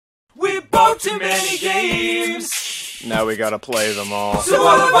Oh, too many games. Now we gotta play them all. So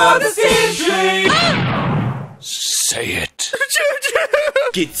what about the steam train? Say it.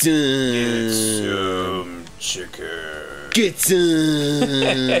 Get some chicken. Get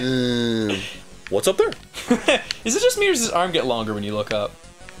some. What's up there? Is it just me or does his arm get longer when you look up?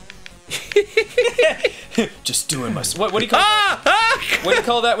 Just doing my... What do you call What do you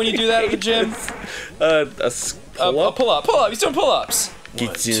call that when you do that at the gym? A pull-up? Pull-up. Pull-up. He's doing pull-ups. Get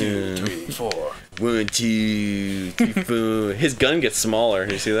 1, 2, 3, 4. 1, 2, 3, 4. His gun gets smaller.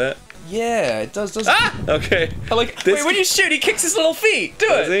 You see that? Yeah, it does. Ah! Okay. Wait, when you shoot, he kicks his little feet. Do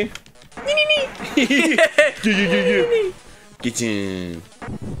it. Does he? Get in.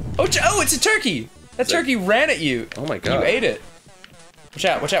 Oh, it's a turkey. That turkey ran at you. Oh my god. You ate it. Watch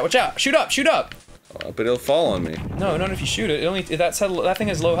out, watch out, watch out. Shoot up, shoot up. Oh, but it'll fall on me. No, not if you shoot it. It only that thing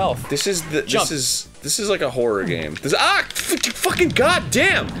has low health. This is Jump. this is like a horror game. Fucking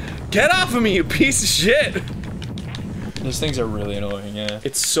goddamn! Get off of me, you piece of shit! Those things are really annoying, yeah.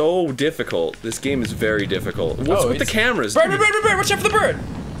 It's so difficult. This game is very difficult. What's with the cameras? Bird! Watch out for the bird!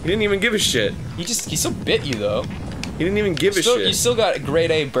 He didn't even give a shit. He still bit you though. He didn't even give a shit. You still got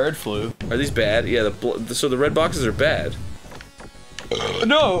grade A bird flu. Are these bad? Yeah, so the red boxes are bad.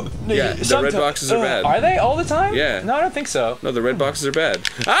 No. Yeah, the red boxes are bad. Are they all the time? Yeah. No, I don't think so. No, the red boxes are bad.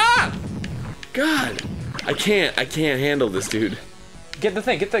 Ah! God! I can't handle this, dude. Get the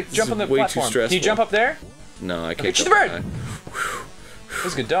thing, jump on the way too platform. stressful. Can you jump up there? No, I can't. Shoot the bird! That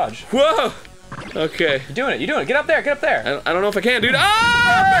was a good dodge. Whoa! Okay. You're doing it, get up there, get up there! I don't know if I can, dude.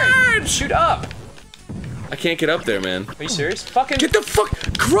 Ah! Bird! Shoot up! I can't get up there, man. Are you serious? Fucking get the fuck!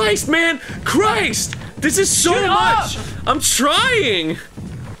 Christ, man! Christ! This is so much! I'm trying!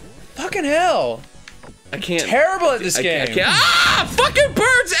 Fucking hell! I can't. Terrible at this game. I can't. Ah! Fucking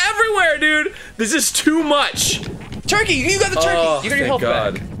birds everywhere, dude! This is too much! Turkey! You got the turkey! Oh, you got your health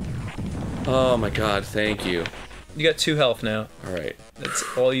God. back. Oh my god, thank you. You got 2 health now. Alright. That's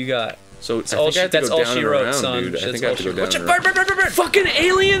all you got. So I think I have to go down and around, dude. I think I have to go down and around. Bird! Fucking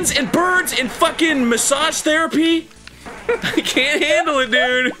aliens and birds and fucking massage therapy? I can't handle it,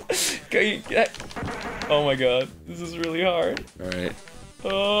 dude! Oh my god. This is really hard. Alright.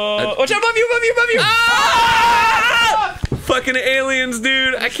 Watch out, above you! Ah! Fucking aliens,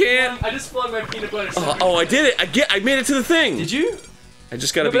 dude! I can't. I just plugged my peanut butter. Oh, I did it! I made it to the thing! Did you? I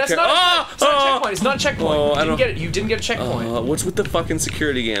just gotta be careful. It's not a checkpoint. It's not a checkpoint. Oh, You didn't get a checkpoint. What's with the fucking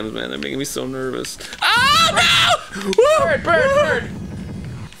security cams, man? They're making me so nervous. Ah, no! Woo! Bird!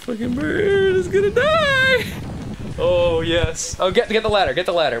 Fucking bird is gonna die! Oh, yes. Oh, get the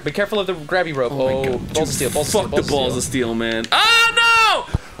ladder, Be careful of the grabby rope. Oh, my God. Balls of steel, Fuck the balls of steel, man. Oh, no!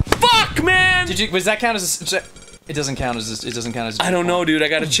 Fuck, man! Does that count as a... It doesn't count as I don't know, dude. I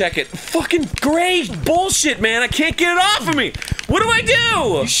gotta check it. Fucking gray bullshit, man. I can't get it off of me. What do I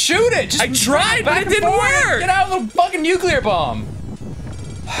do? You shoot it. Just I tried, but it didn't work. Get out of the fucking nuclear bomb.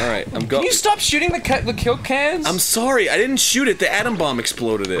 All right, I'm going. Can you stop shooting the Coke cans? I'm sorry. I didn't shoot it. The atom bomb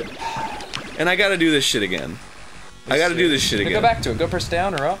exploded it. And I gotta do this shit again. I gotta do this shit again. Go back to it. Go press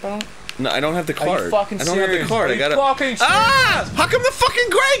down or up. No, I don't have the card. Are you fucking I don't have the card. Are you I gotta. fucking serious? Ah! How come the fucking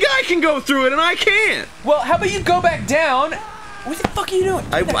gray guy can go through it and I can't? Well, how about you go back down? What the fuck are you doing?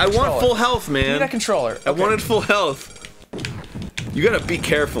 I want full health, man. Give me that controller. I wanted full health. You gotta be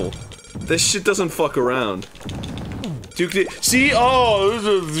careful. This shit doesn't fuck around. Dude, see? Oh, this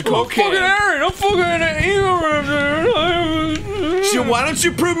is cocaine. I'm fucking So why don't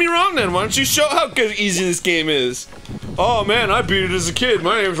you prove me wrong then? Why don't you show how easy this game is? Oh man, I beat it as a kid.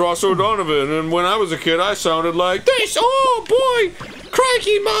 My name's Ross O'Donovan, and when I was a kid, I sounded like this. Oh boy,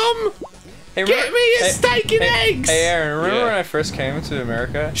 crikey, mom! Hey, Get me a steak and eggs! Hey Aaron, remember when I first came to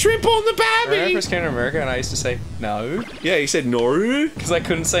America? Shrimp on the When I babby! first came to America and I used to say no? Yeah, you said Noru? Because I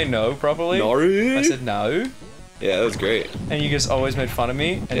couldn't say no properly. Noru? I said no. Yeah, that was great. And you just always made fun of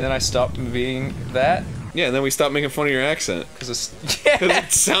me, and then I stopped being that. Yeah, and then we stopped making fun of your accent. Because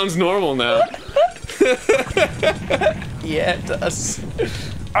It sounds normal now. yeah, it does.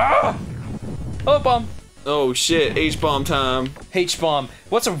 Ah! Oh, bomb. Oh shit, H-bomb time. H-bomb.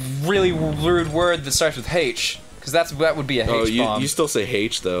 What's a really rude word that starts with H? Because that would be a H-bomb. Oh, you still say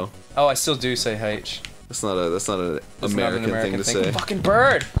H though. Oh, I still do say H. That's not an American thing to say. Fucking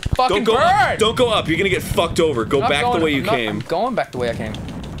bird! Fucking bird! Up. Don't go up. You're gonna get fucked over. Go back the way you came. I'm going back the way I came.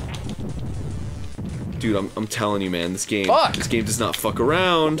 Dude, I'm telling you, man. This game does not fuck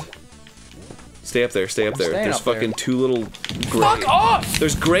around. Stay up there. Stay up there. There's fucking two little. Fuck off!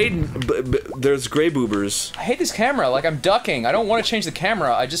 There's gray boobers. I hate this camera. Like I'm ducking. I don't want to change the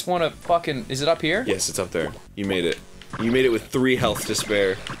camera. I just want to fucking. Is it up here? Yes, it's up there. You made it. You made it with 3 health to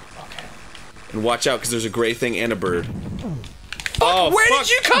spare. And watch out, because there's a gray thing and a bird. fuck? Where did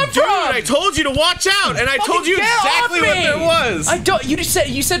you come Dude, from? I told you to watch out, and I told you Get exactly off what me! there was. I don't.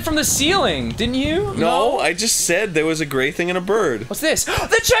 You said from the ceiling, didn't you? No, I just said there was a gray thing and a bird. What's this?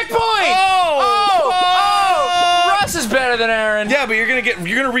 The checkpoint! Oh! Russ is better than Aaron. Yeah, but you're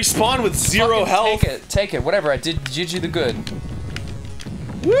gonna respawn with 0 health. Take it. Whatever. I did you the good.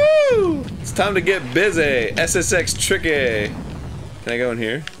 Woo! It's time to get busy. SSX tricky. Can I go in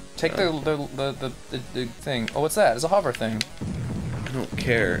here? Take the thing. Oh, what's that? It's a hover thing. I don't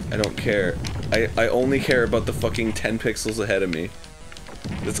care. I don't care. I only care about the fucking 10 pixels ahead of me.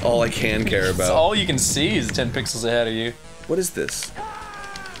 That's all I can care about. That's all you can see is 10 pixels ahead of you. What is this?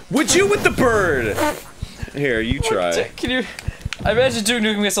 Would you with the bird? Here, you try. Can you? I imagine Duke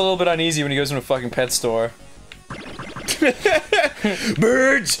Nukem gets a little bit uneasy when he goes into a fucking pet store.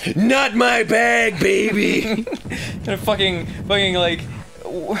 Birds, not my bag, baby. In a fucking like,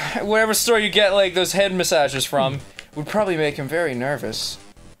 whatever store you get like those head massagers from, would probably make him very nervous.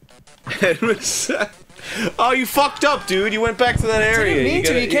 Head massage. Oh, you fucked up, dude. You went back to that area. Didn't mean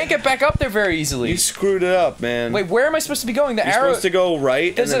to. You can't get back up there very easily. You screwed it up, man. Wait, where am I supposed to be going? The You're arrow. supposed to go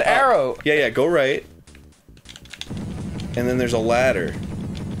right. There's and an then up. arrow. Yeah, go right. And then there's a ladder.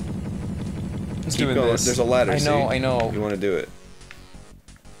 Who's Keep doing going. this? There's a ladder. I know. See? I know. You want to do it?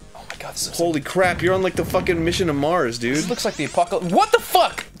 Oh my god, this looks Holy crap! You're on like the fucking mission to Mars, dude. This looks like the apocalypse. What the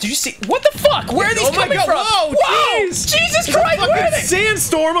fuck? Did you see? What the fuck? Where are these coming from? Whoa! Jeez! Jesus Christ! Where are Fucking they?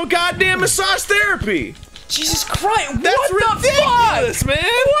 sandstorm of goddamn massage therapy. Jesus Christ! That's what ridiculous, the fuck?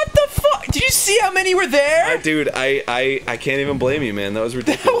 man. What the fuck? Did you see how many were there? Dude, I can't even blame you, man. That was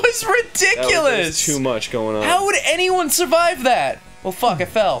ridiculous. That was ridiculous. That was too much going on. How would anyone survive that? Oh fuck! I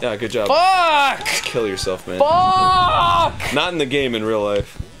fell. Yeah, good job. Fuck! Kill yourself, man. Fuck! Not in the game, in real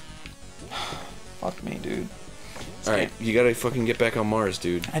life. Fuck me, dude. Alright, you gotta fucking get back on Mars,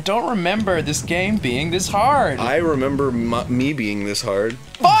 dude. I don't remember this game being this hard. I remember me being this hard.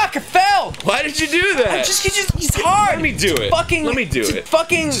 Fuck! I fell! Why did you do that? It's hard! Let me do it. Fucking. Let me do it.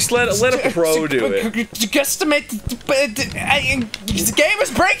 Fucking. Just let a pro do it. Guesstimate. This game is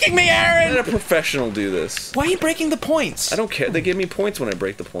breaking me, Aaron! Let a professional do this. Why are you breaking the points? I don't care. They give me points when I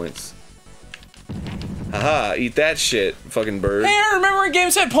break the points. Haha, eat that shit, fucking bird. Hey, Aaron, remember when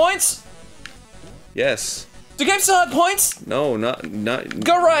games had points? Yes. Do games still have points? No, not.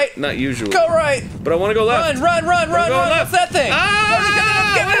 Go right. Not usually. Go right. But I want to go left. Run. Going What's left. that thing?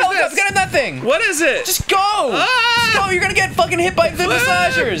 Get in that thing. What is it? Just go. Just go. You're gonna get fucking hit by the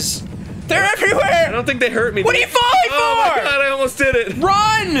massagers. They're everywhere. I don't think they hurt me. What are you falling for? Oh my god, I almost did it.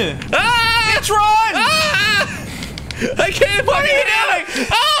 Run. Ah! Let's run. Ah! I can't. What are you doing?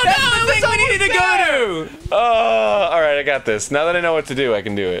 Oh That's no! the thing we needed to go to. All right, I got this. Now that I know what to do, I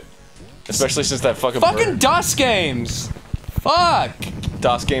can do it. Especially since that fucking bird. DOS games. Fuck.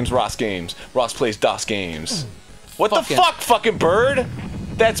 DOS games, Ross games. Ross plays DOS games. What the Fucking- fuck, fucking bird?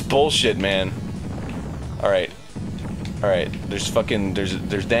 That's bullshit, man. All right. There's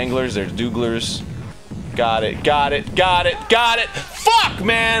danglers, there's dooglers. Got it. Fuck,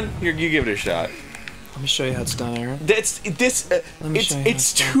 man. Here, you give it a shot. Let me show you how it's done, Aaron.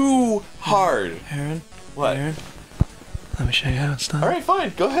 It's too hard. Aaron. What? Aaron. Let me show you how it's done. All right,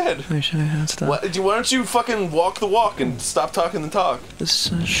 fine. Go ahead. Let me show you how it's done. Why don't you fucking walk the walk and stop talking the talk?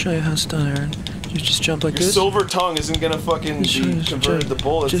 Let's show you how it's done, Aaron. You just jump like Your this. silver tongue isn't gonna fucking be converted to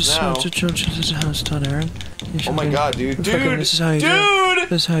bullets now. This is how it's done, Aaron. Oh my god, dude. This is how you do it.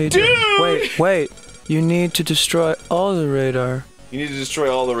 This is how you do it. Wait. You need to destroy all the radar. You need to destroy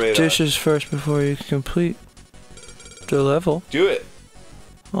all the radar. Dishes first before you complete the level. Do it.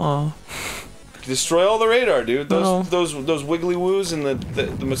 Aw. Destroy all the radar, dude. No. Those wiggly woos and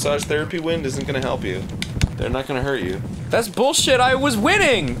the massage therapy wind isn't gonna help you. They're not gonna hurt you. That's bullshit. I was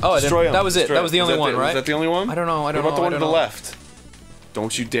winning. Oh, Destroy them. that was it. Destroy that was the them. only one, Was right? that the only one? I don't know. What about the one to the left?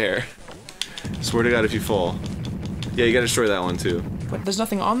 Don't you dare. Swear to God if you fall. Yeah, you gotta destroy that one too. But there's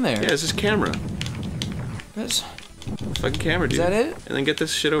nothing on there. Yeah, it's just camera. That's... Fucking camera, dude. Is that it? And then get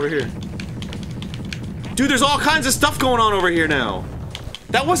this shit over here. Dude, there's all kinds of stuff going on over here now.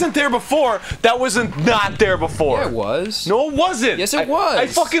 That wasn't there before. That wasn't not there before. Yeah, it was. No, it wasn't. Yes, it was. I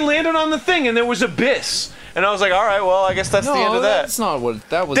fucking landed on the thing and there was abyss. And I was like, all right, well, I guess that's the end of that. That's not what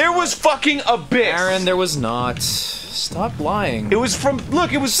that was. There was fucking abyss. Aaron, there was not. Stop lying. It was from.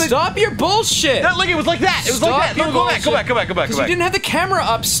 Look, it was. Stop your bullshit. Look, it was like that. It was like that. No, go back. Go back. Because you didn't have the camera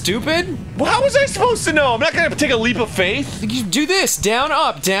up, stupid. Well, how was I supposed to know? I'm not gonna take a leap of faith. You do this. Down,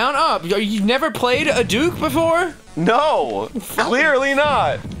 up, down, up. You've never played a Duke before? No, clearly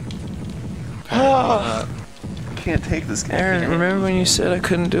not. Can't take this game. Aaron, remember when you said I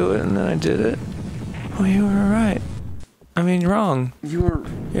couldn't do it and then I did it? Well, you were right. I mean, wrong. You were.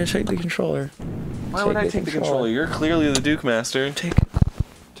 Here, take the controller. Why would I take the controller? You're clearly the Duke Master. Take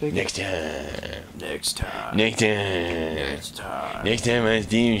Next time. next time. Next time. Next time. Next time on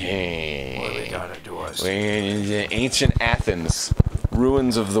Steam Train. What do we gotta do us? We're in the ancient Athens.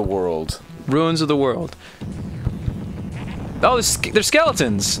 Ruins of the world. Ruins of the world. Oh, they're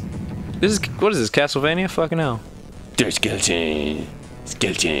skeletons. This is what is this? Castlevania? Fucking hell. They're skeleton.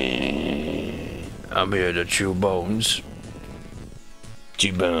 Skeleton. I'm here to chew bones.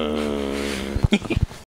 Chibone.